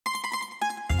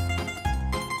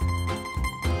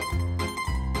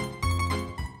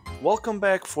Welcome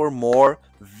back for more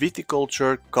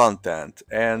viticulture content,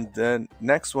 and the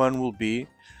next one will be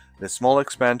the small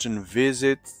expansion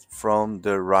visit from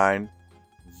the Rhine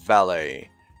Valley.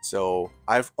 So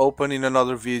I've opened in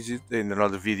another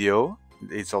video.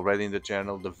 It's already in the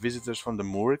channel, the Visitors from the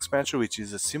Moor expansion, which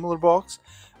is a similar box.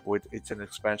 It's an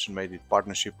expansion made in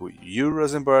partnership with Hugh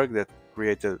Rosenberg that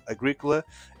created Agricola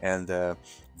and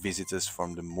Visitors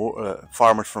from the Moor,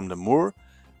 Farmers from the Moor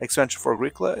expansion for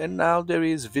Agricola, and now there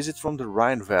is Visit from the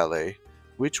Rhine Valley,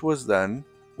 which was done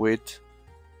with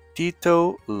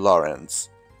Tito Lawrence.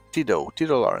 Tito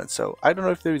Lawrence. So I don't know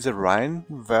if there is a Rhine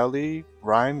Valley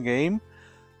Rhine game.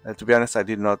 To be honest, I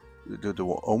did not do the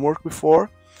homework before,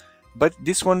 but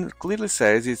this one clearly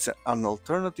says it's an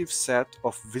alternative set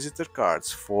of visitor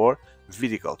cards for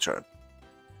viticulture.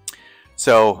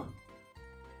 So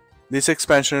this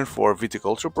expansion for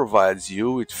viticulture provides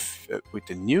you with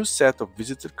a new set of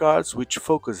visitor cards which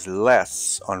focus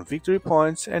less on victory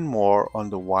points and more on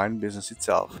the wine business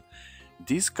itself.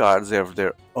 These cards have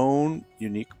their own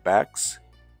unique packs,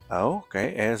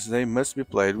 as they must be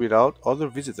played without other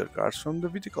visitor cards from the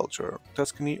Viticulture,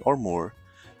 Tuscany or Moor.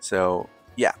 So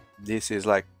yeah, this is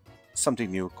like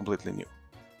something new, completely new.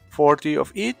 40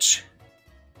 of each,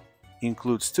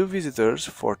 includes 2 visitors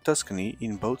for Tuscany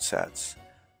in both sets.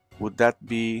 Would that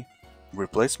be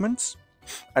replacements?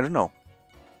 I don't know.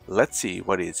 Let's see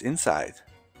what is inside.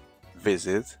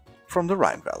 Visit from the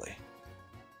Rhine Valley.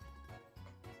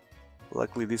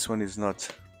 Luckily this one is not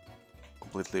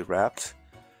completely wrapped,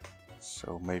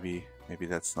 so maybe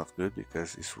that's not good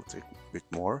because this will take a bit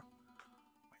more.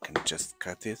 I can just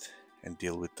cut it and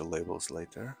deal with the labels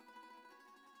later.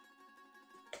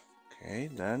 Okay,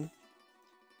 then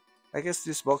I guess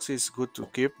this box is good to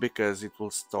keep because it will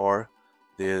store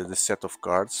the set of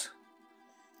cards,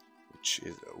 which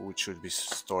should be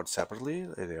stored separately.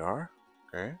 There they are.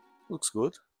 Okay, looks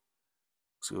good.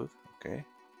 Okay,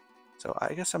 so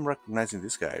I guess I'm recognizing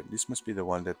this guy. This must be the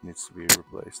one that needs to be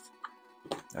replaced.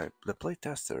 Alright, the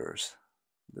playtesters.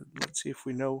 Let's see if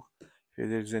we know if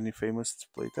there's any famous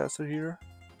playtester here.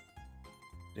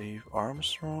 Dave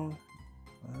Armstrong.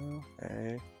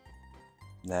 Okay.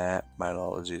 Nah, my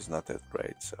knowledge is not that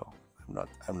great, so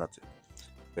I'm not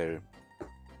very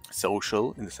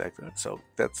social in the sector. So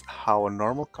that's how a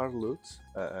normal card looks.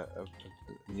 A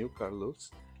new card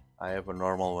looks. I have a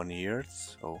normal one here,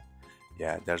 so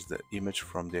yeah, there's the image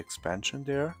from the expansion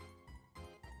there.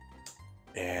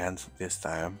 And this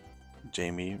time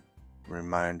Jamie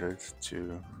remember it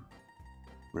to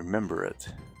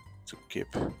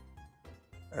keep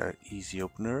an easy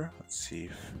opener. Let's see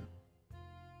if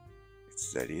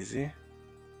it's that easy.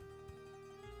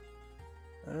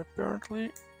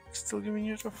 Apparently still giving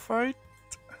you a fight.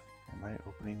 Am I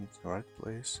opening it in the right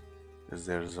place? Because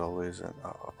there's always an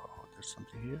there's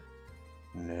something here.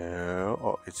 No,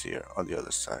 oh, it's here on the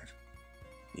other side.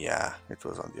 Yeah, it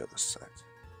was on the other side.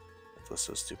 That was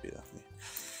so stupid of me.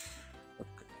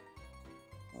 Okay.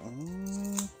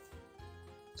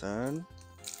 Done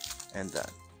and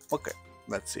done. Okay,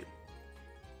 let's see.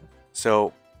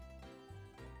 So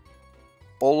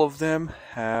all of them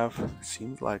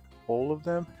seems like all of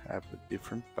them have a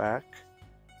different pack.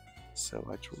 So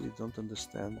I truly don't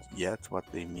understand yet what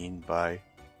they mean by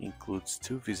includes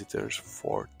 2 visitors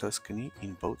for Tuscany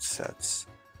in both sets.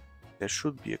 There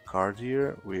should be a card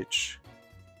here which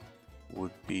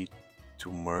would be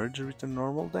to merge with a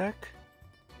normal deck,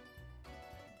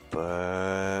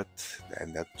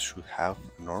 and that should have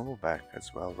a normal back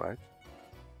as well, right?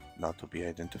 Not to be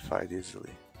identified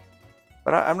easily.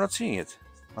 But I'm not seeing it.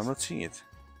 I'm not seeing it.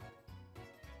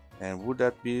 And would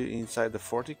that be inside the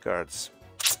 40 cards?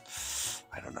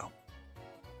 I don't know.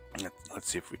 Let's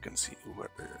see if we can see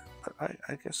what.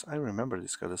 I guess I remember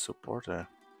this card, a supporter.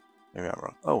 Maybe I'm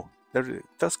wrong. Oh, there's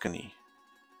Tuscany.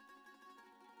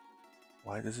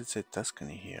 Why does it say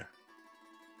Tuscany here?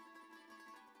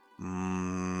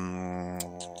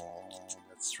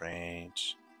 That's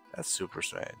strange. That's super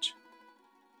strange.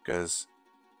 Because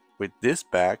with this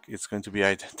pack, it's going to be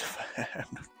identified.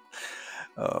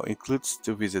 Includes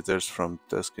 2 visitors from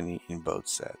Tuscany in both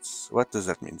sets. What does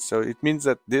that mean? So it means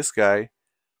that this guy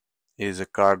is a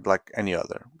card like any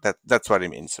other. That's what it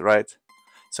means, right?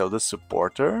 So the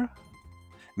supporter.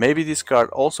 Maybe this card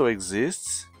also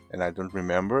exists, and I don't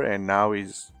remember, and now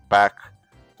is back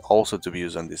also to be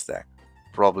used on this deck.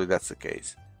 Probably that's the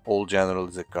case. Old General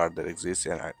is a card that exists,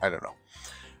 and I don't know.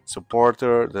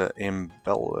 Supporter, the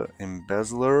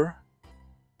Embezzler,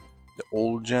 the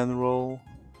Old General,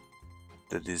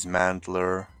 the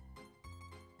Dismantler,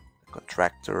 the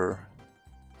Contractor,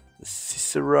 the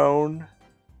Cicerone,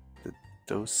 the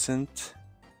Docent,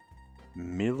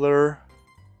 Miller,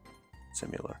 it's a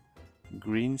Miller,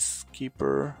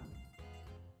 greenskeeper,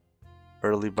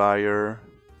 early buyer,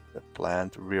 the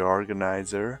plant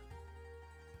reorganizer.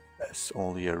 That's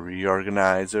only a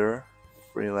reorganizer,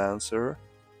 freelancer,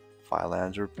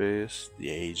 philanthropist, the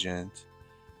agent,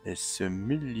 the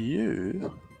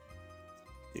sommelier,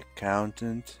 the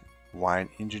accountant, wine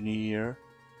engineer,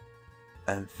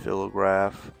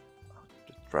 amphilograph,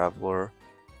 the traveler.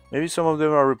 Maybe some of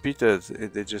them are repeated.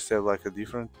 They just have like a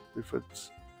different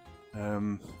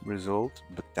result.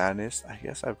 Botanist. I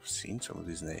guess I've seen some of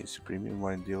these names. Premium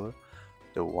wine dealer,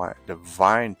 the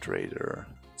vine trader,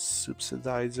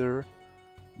 subsidizer,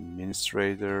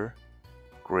 administrator,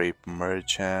 grape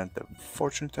merchant, the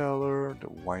fortune teller, the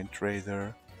wine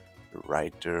trader, the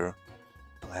writer,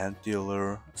 plant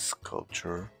dealer,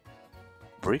 sculptor,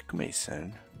 brick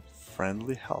mason,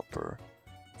 friendly helper,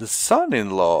 the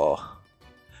son-in-law.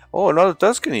 Oh, another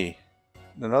Tuscany.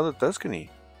 Another Tuscany.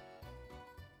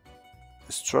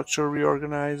 The structure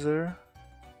reorganizer.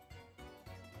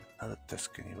 Another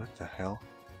Tuscany. What the hell?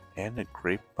 And a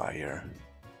grape buyer.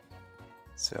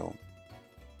 So,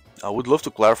 I would love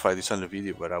to clarify this on the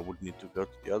video, but I would need to go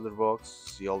to the other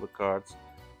box, see all the cards.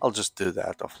 I'll just do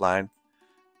that offline.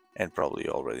 And probably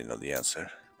you already know the answer,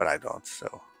 but I don't.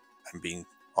 So, I'm being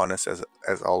honest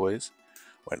as always.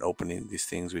 When opening these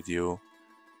things with you,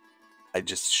 I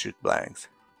just shoot blanks.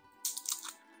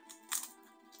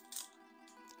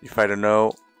 If I don't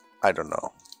know, I don't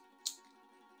know.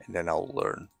 And then I'll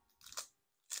learn.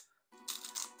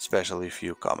 Especially if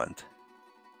you comment.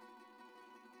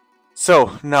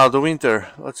 So, now the winter.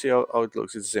 Let's see how it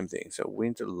looks. It's the same thing. So,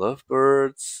 winter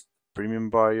lovebirds, premium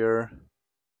buyer,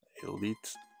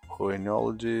 elite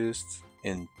oenologist,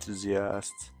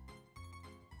 enthusiast,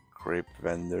 grape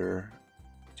vendor,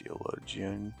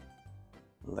 theologian,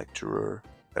 lecturer.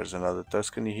 There's another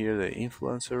Tuscany here, the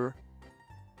influencer,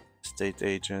 estate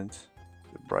agent,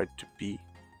 the bride to be.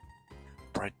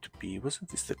 Wasn't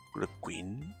this the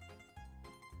queen?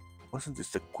 Wasn't this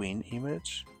the queen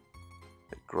image?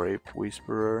 The grape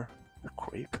whisperer. The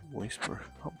grape whisperer.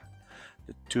 Oh,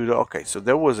 the Tudor. Okay, so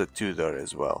there was a Tudor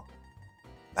as well.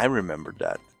 I remember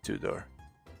that, Tudor.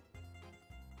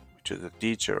 Which is a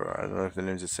teacher. I don't know if the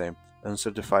name is the same.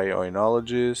 Uncertified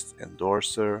oenologist,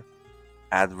 endorser,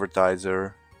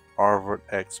 advertiser, Harvard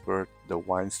expert, the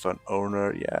Weinstein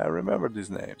owner. Yeah, I remember these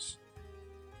names.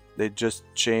 They just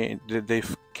changed.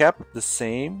 They've kept the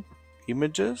same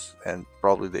images, and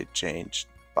probably they changed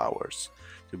powers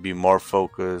to be more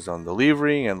focused on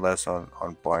delivering and less on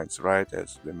points, right?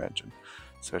 As we mentioned.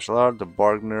 Special art, the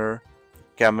bargainer,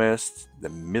 chemist, the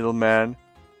middleman,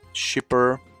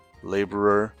 shipper,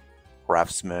 laborer,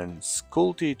 craftsman,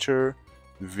 school teacher,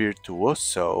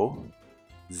 virtuoso,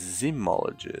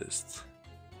 zymologist,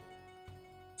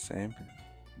 same,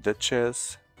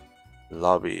 duchess,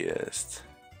 lobbyist,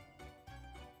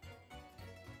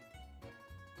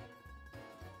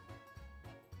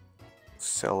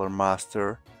 cellar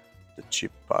master, the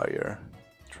chip buyer,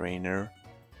 trainer,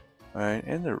 right?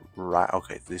 And the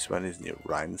okay, this one is new,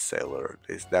 Rhine sailor.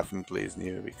 This definitely is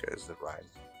new because the Rhine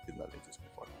did not exist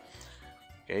before.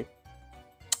 Okay,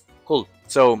 cool.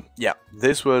 So yeah,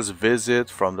 this was Visit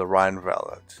from the Rhine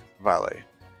Valley.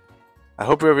 I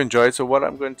hope you have enjoyed. So what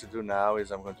I'm going to do now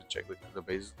is I'm going to check the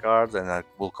basic cards, and I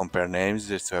will compare names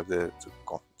just to have to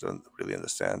really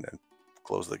understand and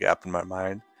close the gap in my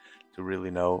mind to really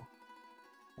know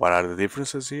what are the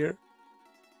differences here.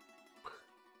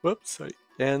 Whoops, sorry.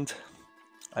 And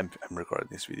I'm recording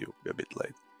this video a bit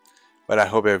late, but I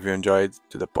hope you have enjoyed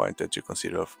to the point that you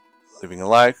consider leaving a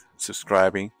like,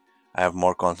 subscribing. I have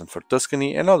more content for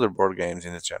Tuscany and other board games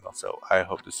in the channel, so I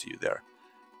hope to see you there.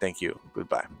 Thank you.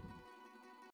 Goodbye.